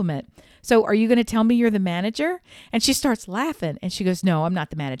compliment. So are you going to tell me you're the manager? And she starts laughing. And she goes, no, I'm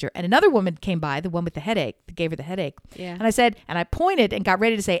not the manager. And another woman came by, the one with the headache, that gave her the headache. Yeah. And I said, and I pointed and got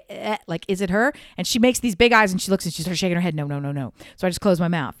ready to say, like, is it her? And she makes these big eyes and she looks and she starts shaking her head. No. So I just closed my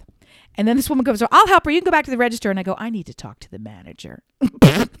mouth. And then this woman goes, I'll help her. You can go back to the register. And I go, I need to talk to the manager.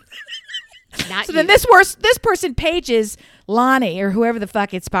 Not So you. then this person pages Lonnie or whoever the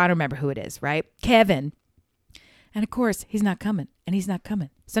fuck it's. I don't remember who it is, right? Kevin. And of course, he's not coming. And he's not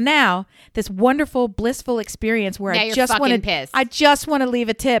coming. So now this wonderful, blissful experience where Now I you're just fucking want to, pissed. I just want to leave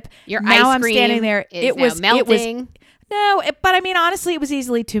a tip. Your now ice I'm cream standing there. is now melting. But I mean, honestly, it was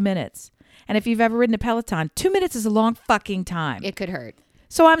easily 2 minutes. And if you've ever ridden a Peloton, 2 minutes is a long fucking time. It could hurt.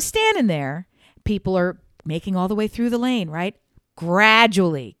 So I'm standing there. People are making all the way through the lane, right?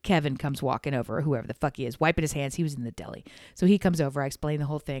 Gradually, Kevin comes walking over, or whoever the fuck he is, wiping his hands. He was in the deli. So he comes over. I explain the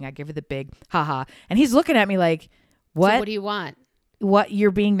whole thing. I give her the big haha. And he's looking at me like, what? So what do you want? What?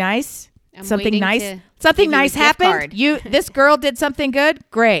 You're being nice? I'm something waiting nice, to something give you a nice gift happened. card. This girl did something good.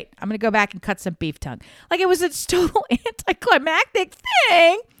 Great. I'm going to go back and cut some beef tongue. Like it was a total anticlimactic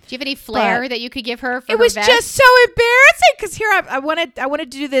thing. Do you have any flair that you could give her for It her was vest? just so embarrassing because here I wanted to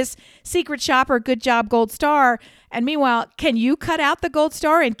do this secret shopper, good job, gold star. And meanwhile, can you cut out the gold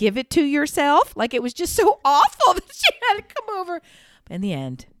star and give it to yourself? Like it was just so awful that she had to come over. But in the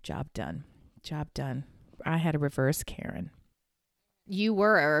end, job done. Job done. I had a reverse Karen. You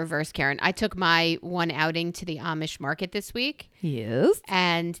were a reverse Karen. I took my one outing to the Amish market this week. Yes.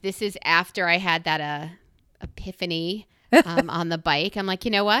 And this is after I had that epiphany on the bike. I'm like,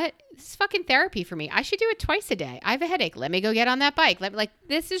 you know what? This is fucking therapy for me. I should do it twice a day. I have a headache. Let me go get on that bike.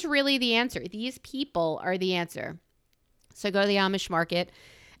 This is really the answer. These people are the answer. So I go to the Amish market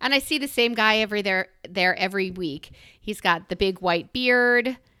and I see the same guy there every week. He's got the big white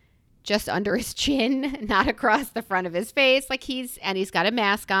beard just under his chin, not across the front of his face. He's got a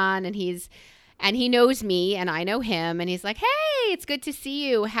mask on and he knows me and I know him. And he's like, hey, it's good to see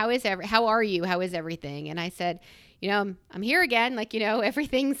you. How are you? How is everything? And I said, I'm here again.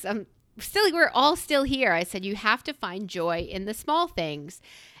 Everything's, we're all still here. I said, you have to find joy in the small things.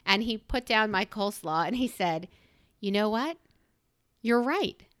 And he put down my coleslaw and he said, you know what? You're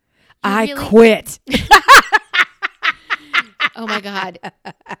right. I quit. Oh my God.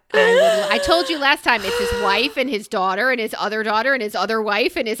 I told you last time it's his wife and his daughter and his other daughter and his other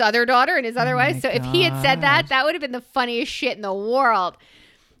wife and his other daughter and his other wife. So if he had said that would have been the funniest shit in the world.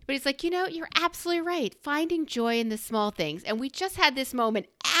 But he's like, you're absolutely right. Finding joy in the small things. And we just had this moment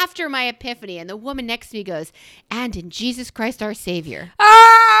after my epiphany. And the woman next to me goes, and in Jesus Christ, our Savior.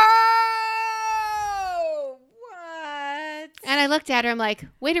 Oh, what? And I looked at her. I'm like,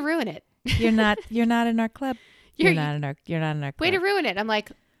 way to ruin it. You're not in our club. You're not in our club. Way to ruin it. I'm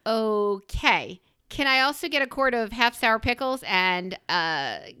like, okay. Can I also get a quart of half sour pickles and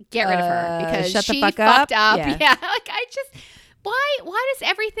get rid of her because shut the she fuck fucked up? up? Yeah. Why does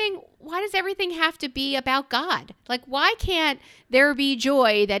everything have to be about God? Why can't there be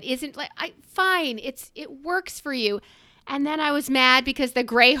joy that isn't fine? It works for you. And then I was mad because the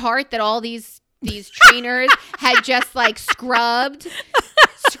gray heart that all these trainers had just scrubbed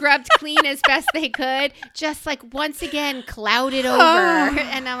clean as best they could, just once again clouded over.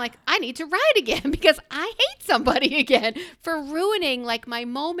 And I'm like, I need to ride again because I hate somebody again for ruining my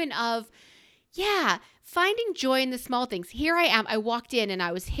moment of, finding joy in the small things. Here I am. I walked in and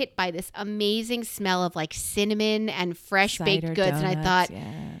I was hit by this amazing smell of cinnamon and fresh baked goods. Donuts, and I thought,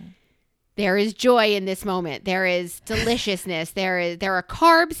 there is joy in this moment. There is deliciousness. There are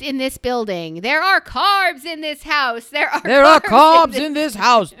carbs in this building. There are carbs in this house. There are carbs in this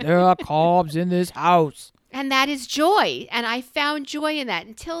house. There are carbs in this house. And that is joy. And I found joy in that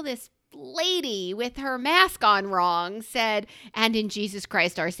until this lady with her mask on wrong said, and in Jesus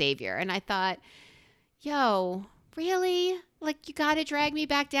Christ our Savior. And I thought, yo, really? You got to drag me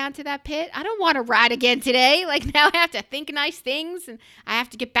back down to that pit? I don't want to ride again today. Now I have to think nice things and I have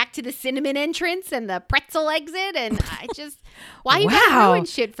to get back to the cinnamon entrance and the pretzel exit. And I just, why you got to ruin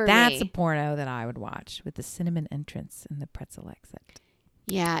shit for me? That's a porno that I would watch with the cinnamon entrance and the pretzel exit.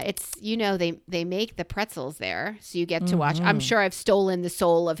 Yeah, it's, they make the pretzels there. So you get to watch. I'm sure I've stolen the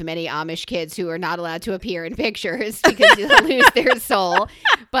soul of many Amish kids who are not allowed to appear in pictures because they'll lose their soul.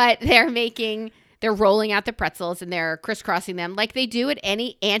 But they're rolling out the pretzels and they're crisscrossing them like they do at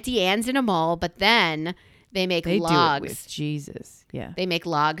any Auntie Anne's in a mall, but then they make logs. Do it with Jesus. Yeah. They make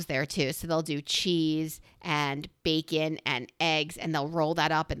logs there too. So they'll do cheese and bacon and eggs and they'll roll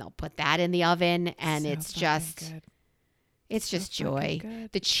that up and they'll put that in the oven and it's just joy.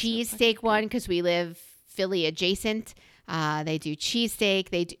 The cheesesteak one, because we live Philly adjacent. They do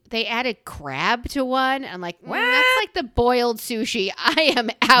cheesesteak. They added crab to one. I'm like, that's the boiled sushi. I am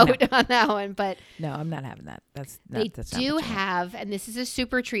out on that one. But no, I'm not having that. That's have, and this is a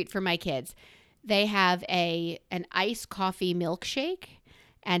super treat for my kids. They have an iced coffee milkshake,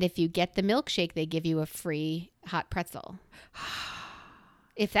 and if you get the milkshake, they give you a free hot pretzel.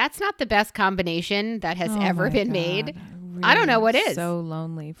 If that's not the best combination that has ever been made, I don't know what is. So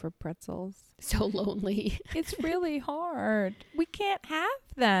lonely for pretzels. So lonely. It's really hard. We can't have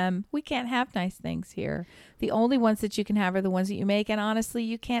them. We can't have nice things here. The only ones that you can have are the ones that you make. And honestly,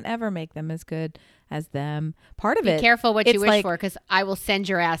 you can't ever make them as good as them. Part of it. Be careful what you wish for, because I will send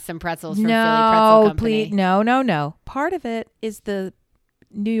your ass some pretzels from Philly Pretzel Company. Please. No. Part of it is the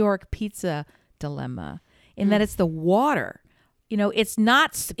New York pizza dilemma in that it's the water. It's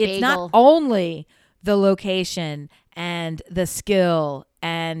not only the location and the skill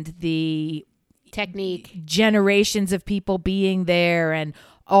and the technique, generations of people being there and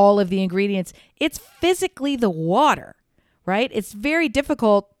all of the ingredients. It's physically the water, right? It's very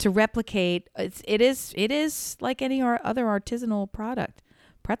difficult to replicate. It is like any other artisanal product.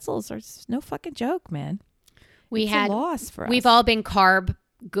 Pretzels are no fucking joke, man. It's a loss for us. We've all been carb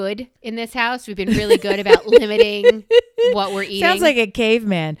good in this house. We've been really good about limiting what we're eating. Sounds like a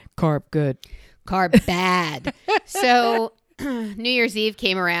caveman. Carb good. Carb bad. So New Year's Eve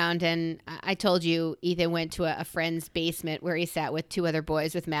came around, and I told you Ethan went to a friend's basement where he sat with 2 other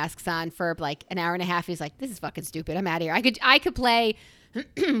boys with masks on for like an hour and a half. He's like, "This is fucking stupid. I'm out of here. I could play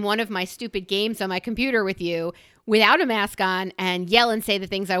one of my stupid games on my computer with you without a mask on and yell and say the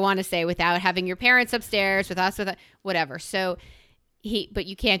things I want to say without having your parents upstairs with us, with whatever." So but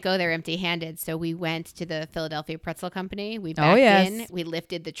you can't go there empty-handed. So we went to the Philadelphia Pretzel Company. We backed in. We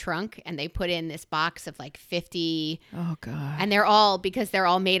lifted the trunk, and they put in this box of like 50. Oh God! And because they're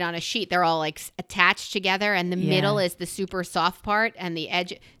all made on a sheet, they're all like attached together, and the middle is the super soft part, and the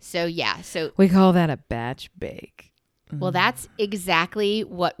edge. So so we call that a batch bake. Well, that's exactly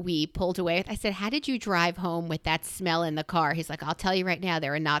what we pulled away with. I said, "How did you drive home with that smell in the car?" He's like, "I'll tell you right now,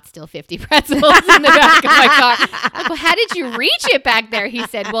 there are not still 50 pretzels in the back of my car." I'm like, "Well, how did you reach it back there?" He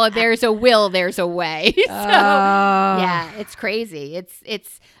said, "Well, there's a will, there's a way." So, yeah, it's crazy.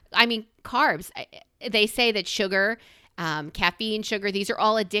 I mean, carbs. They say that sugar, caffeine, sugar, these are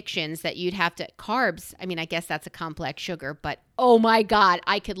all addictions that you'd have to. Carbs, I mean, I guess that's a complex sugar, but oh my God,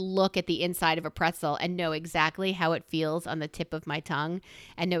 I could look at the inside of a pretzel and know exactly how it feels on the tip of my tongue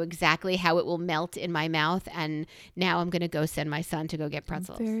and know exactly how it will melt in my mouth. And now I'm going to go send my son to go get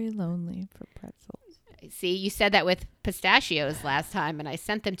pretzels. I'm very lonely for pretzels. See, you said that with pistachios last time, and I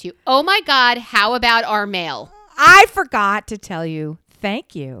sent them to you. Oh my God, how about our mail? I forgot to tell you,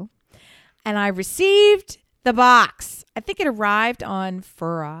 thank you. And I received the box. I think it arrived on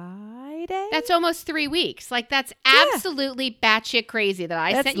Friday. That's almost 3 weeks. Like, that's absolutely batshit crazy that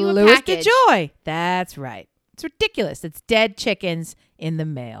I sent you a Louis package. DeJoy. That's right. It's ridiculous. It's dead chickens in the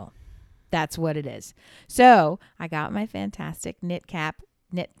mail. That's what it is. So I got my fantastic knit cap,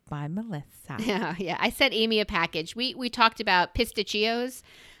 knit by Melissa. Yeah. I sent Amy a package. We talked about pistachios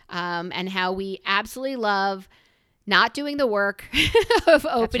and how we absolutely love not doing the work of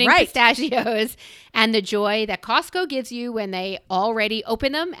opening pistachios and the joy that Costco gives you when they already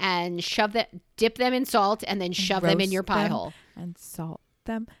open them and dip them in salt and then shove them in your pie hole. And salt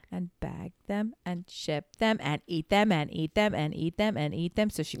them and bag them and ship them and eat them and eat them and eat them and eat them.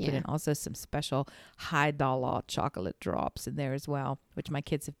 So she put in also some special high dollar chocolate drops in there as well, which my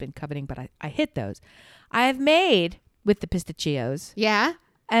kids have been coveting, but I hit those. I have made with the pistachios. Yeah.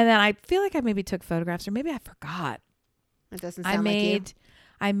 And then I feel like I maybe took photographs or maybe I forgot. It doesn't sound like you.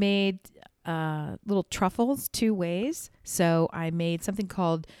 I made little truffles 2 ways. So I made something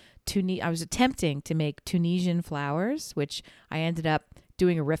called I was attempting to make Tunisian flowers, which I ended up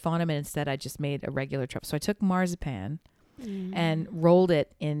doing a riff on them, and instead I just made a regular truffle. So I took marzipan and rolled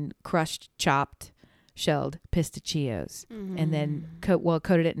it in crushed, chopped, shelled pistachios, and then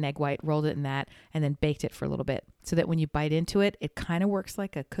coated it in egg white, rolled it in that, and then baked it for a little bit, so that when you bite into it, it kind of works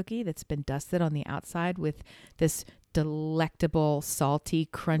like a cookie that's been dusted on the outside with this delectable, salty,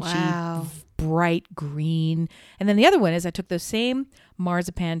 crunchy, bright green. And then the other one is I took those same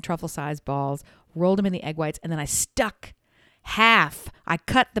marzipan truffle-sized balls, rolled them in the egg whites, and then I stuck I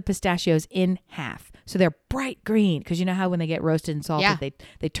cut the pistachios in half. So they're bright green, because you know how when they get roasted and salted,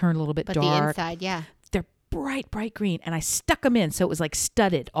 they turn a little bit dark. But the inside, they're bright green. And I stuck them in, so it was like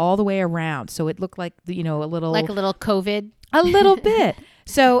studded all the way around. So it looked like, a little... Like a little COVID? A little bit.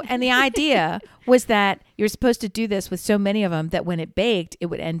 So, and the idea was that you're supposed to do this with so many of them that when it baked, it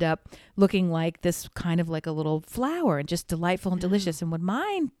would end up looking like this kind of like a little flower and just delightful and delicious. And when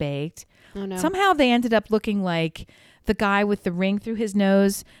mine baked, somehow they ended up looking like the guy with the ring through his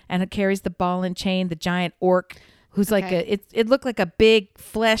nose and it carries the ball and chain, the giant orc who's like it looked like a big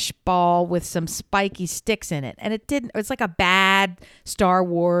flesh ball with some spiky sticks in it. And it didn't, it's like a bad Star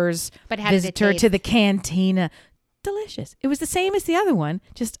Wars visitor to the cantina. Delicious. It was the same as the other one,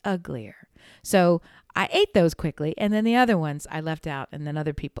 just uglier. So I ate those quickly, and then the other ones I left out, and then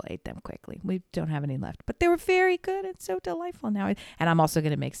other people ate them quickly. We don't have any left, but they were very good and so delightful now. And I'm also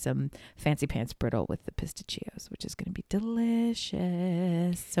going to make some fancy pants brittle with the pistachios, which is going to be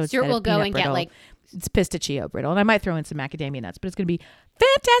delicious. So Stuart will go and brittle, it's pistachio brittle, and I might throw in some macadamia nuts, but it's going to be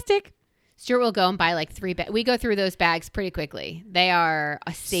fantastic. Stuart will go and buy like 3 bags. We go through those bags pretty quickly. They are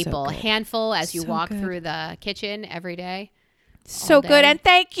a staple. A handful as you walk through the kitchen every day. So good. And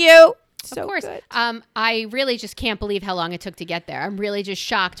thank you. Of course. Good. I really just can't believe how long it took to get there. I'm really just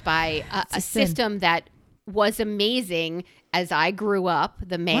shocked by a system that was amazing as I grew up,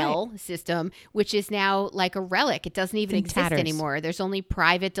 the mail system, which is now like a relic. It doesn't even exist tatters. anymore. There's only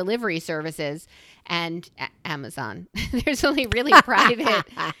private delivery services and Amazon. There's only really private.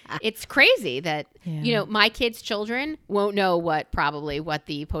 It's crazy that, my kids' children won't know what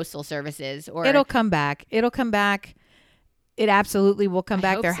the postal service is. Or it'll come back. It absolutely will come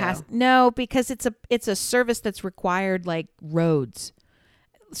back. Hope Because it's a service that's required, like roads,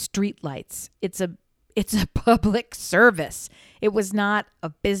 street lights. It's a public service. It was not a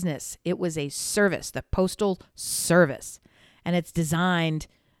business. It was a service, the postal service. And it's designed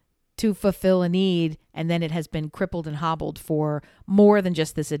to fulfill a need. And then it has been crippled and hobbled for more than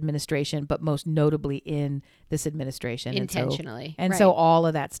just this administration, but most notably in this administration. Intentionally. And so all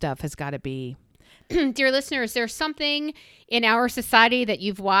of that stuff has got to be. Dear listeners, there's something in our society that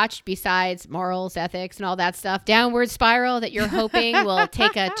you've watched besides morals, ethics, and all that stuff, downward spiral, that you're hoping will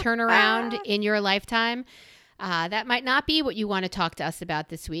take a turnaround in your lifetime. That might not be what you want to talk to us about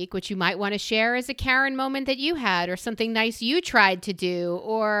this week. What you might want to share is a Karen moment that you had, or something nice you tried to do,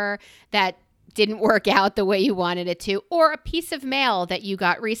 or that didn't work out the way you wanted it to, or a piece of mail that you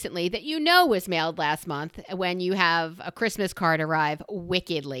got recently that you know was mailed last month when you have a Christmas card arrive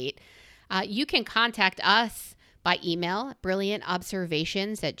wicked late. You can contact us by email,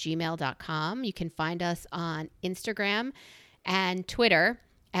 brilliantobservations@gmail.com. You can find us on Instagram and Twitter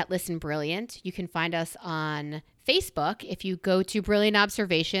at Listen Brilliant. You can find us on Facebook if you go to Brilliant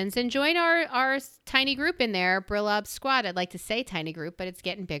Observations and join our tiny group in there, Brillobs Squad. I'd like to say tiny group, but it's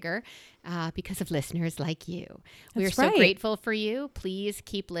getting bigger because of listeners like you. We are so grateful for you. Please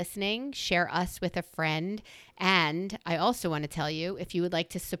keep listening. Share us with a friend. And I also want to tell you, if you would like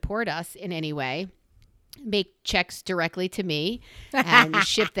to support us in any way, make checks directly to me and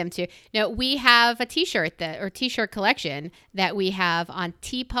ship them to. No, we have a t-shirt t-shirt collection that we have on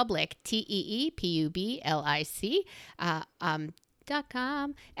TeePublic, TeePublic,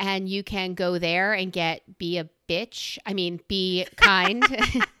 .com, and you can go there and be kind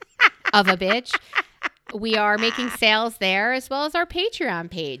of a bitch. We are making sales there, as well as our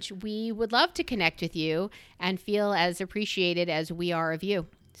Patreon page. We would love to connect with you and feel as appreciated as we are of you.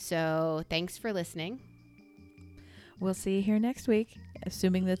 So thanks for listening. We'll see you here next week,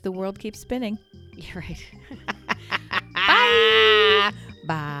 assuming that the world keeps spinning. You're right. Bye.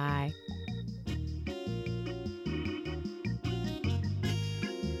 Bye.